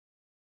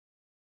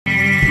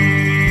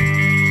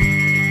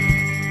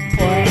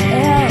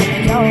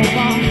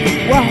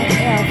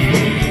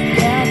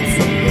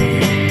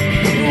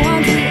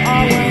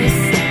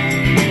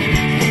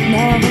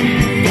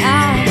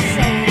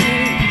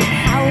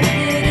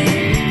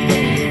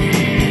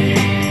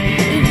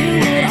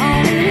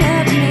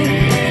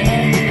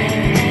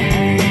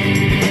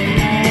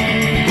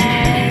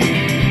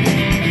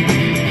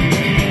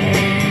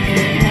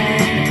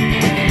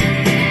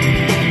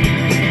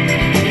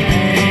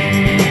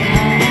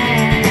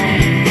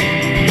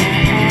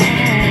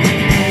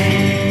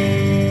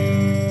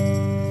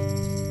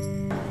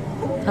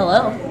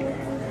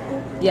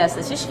Yes,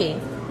 this is she.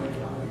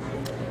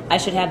 I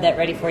should have that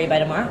ready for you by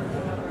tomorrow.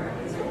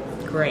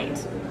 Great.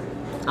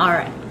 All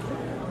right.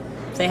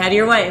 Say hi to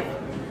your wife.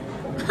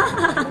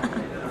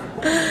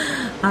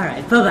 All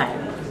right, bye-bye.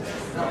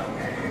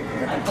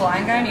 The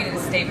blind guy needed a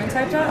statement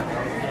typed up?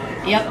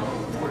 Yep.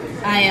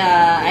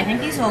 I think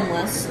he's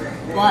homeless,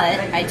 but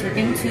I took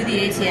him to the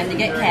ATM to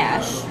get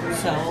cash,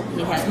 so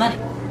he has money.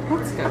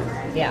 That's good.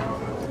 Yeah.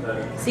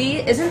 See,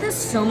 isn't this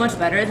so much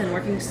better than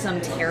working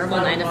some terrible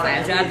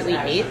 9-to-5 job that we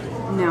hate?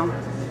 No.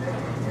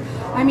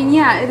 I mean,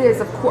 yeah, it is.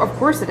 Of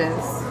course it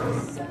is.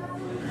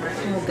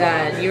 Oh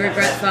God, you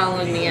regret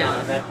following me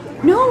out.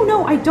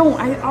 No, I don't.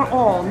 At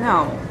all,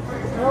 no.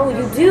 Oh,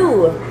 you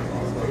do.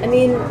 I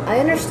mean, I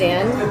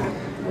understand.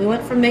 We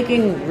went from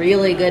making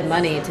really good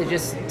money to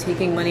just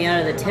taking money out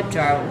of the tip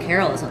jar when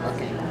Carol isn't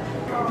looking.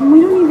 And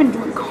we don't even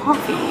drink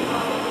coffee.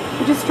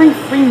 We just drink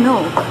free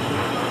milk.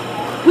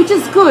 Which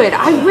is good.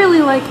 I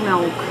really like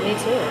milk. Me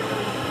too.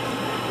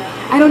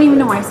 I don't even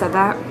know why I said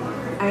that.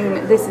 I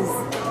mean, this is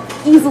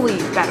easily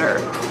better.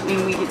 I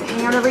mean, we get to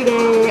hang out every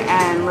day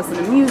and listen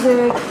to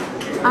music.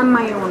 I'm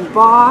my own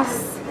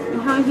boss. And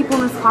how many people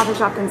in this coffee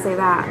shop can say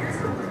that?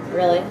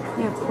 Really?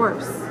 Yeah, of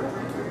course.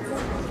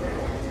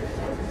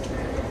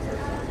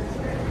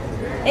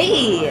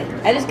 Hey,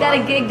 I just got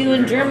a gig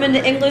doing German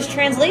to English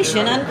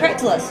translation on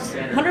Craigslist.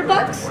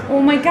 $100?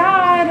 Oh my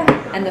God.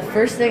 And the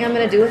first thing I'm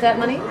gonna do with that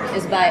money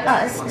is buy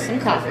us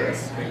some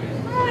coffees.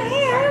 Oh,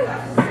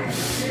 yeah.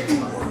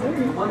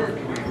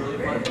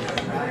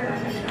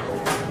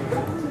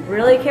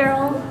 Really,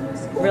 Carol?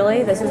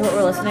 Really? This is what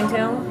we're listening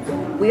to?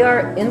 We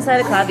are inside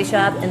a coffee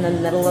shop in the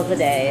middle of the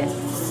day.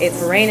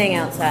 It's raining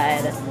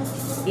outside.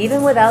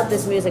 Even without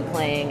this music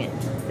playing,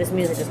 this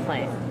music is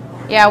playing.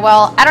 Yeah,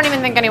 well, I don't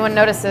even think anyone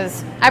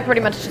notices. I pretty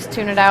much just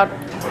tune it out.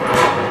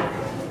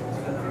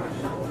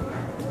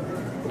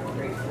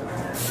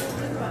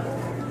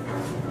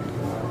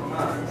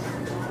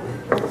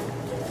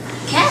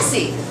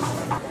 Cassie!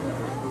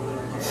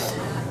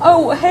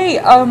 Oh, hey,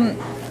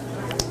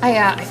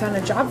 I found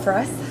a job for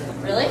us.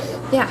 Really?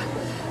 Yeah.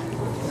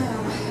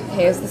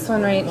 Okay, is this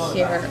one right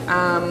here?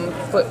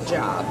 Foot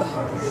job.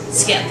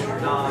 Skip.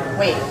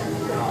 Wait.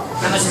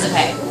 How much does it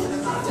pay?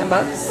 $10.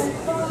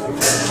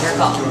 Your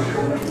call.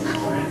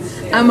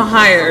 I'm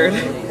hired.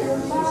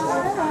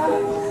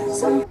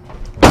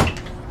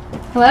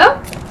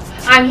 Hello?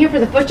 I'm here for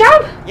the foot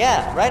job?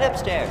 Yeah, right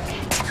upstairs.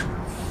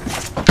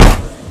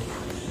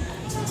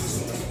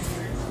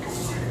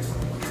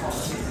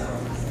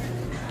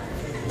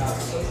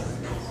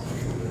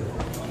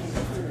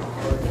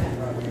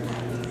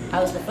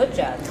 How's the foot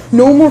job?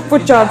 No more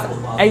foot jobs.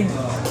 I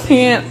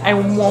can't. I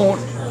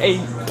won't. I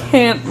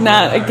can't.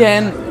 Not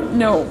again.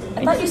 No.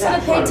 I thought you said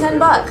it paid $10.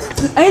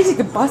 I take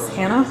the bus,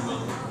 Hannah.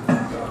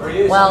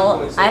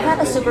 Well, I've had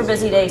a super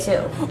busy day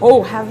too.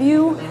 Oh, have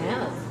you?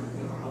 Yeah.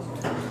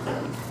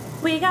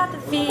 We got the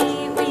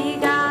feet, we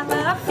got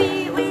the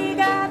feet, we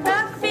got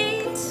the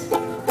feet.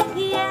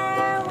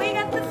 Yeah, we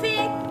got the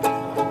feet.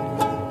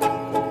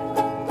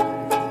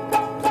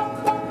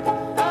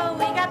 Oh,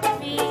 we got the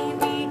feet,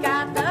 we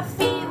got the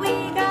feet,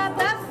 we got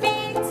the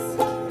feet.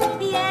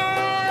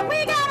 Yeah,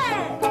 we got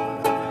it.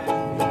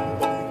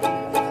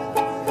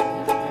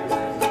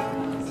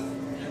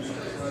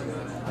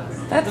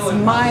 That's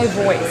my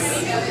voice.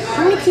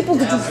 How many people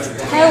did you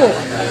tell? I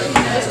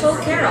just told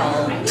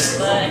Carol, but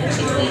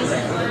she tweets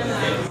it.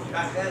 I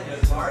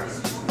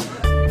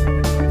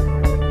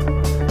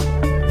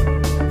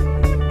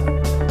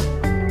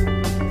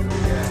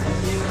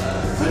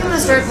think I'm gonna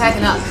start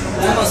packing up.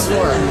 It's almost 4.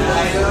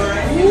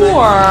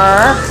 Or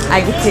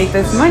I could take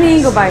this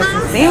money, go buy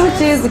some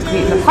sandwiches, and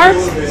eat in the park. I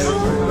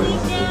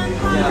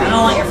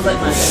don't want your foot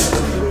money.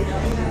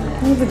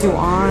 Neither do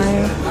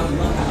I.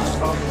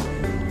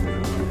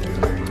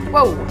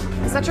 Whoa,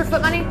 is that your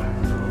foot money?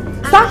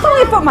 Stop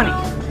calling it foot money.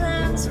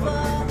 Plans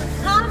for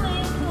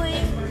coming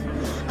week.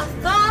 I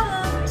thought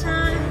of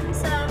times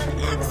of an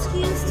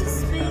excuse to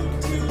speak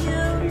to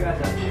you.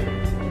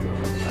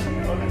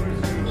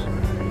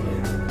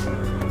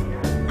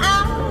 I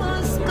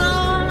was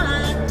gone,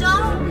 I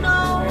don't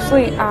know.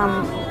 Actually,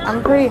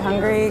 I'm pretty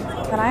hungry.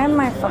 Can I have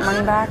my foot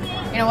money back?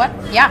 You know what?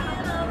 Yeah.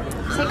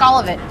 Take all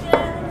of it.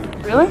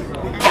 Really?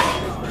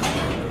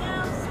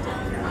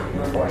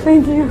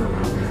 Thank you.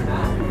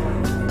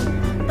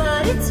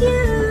 But it's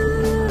you.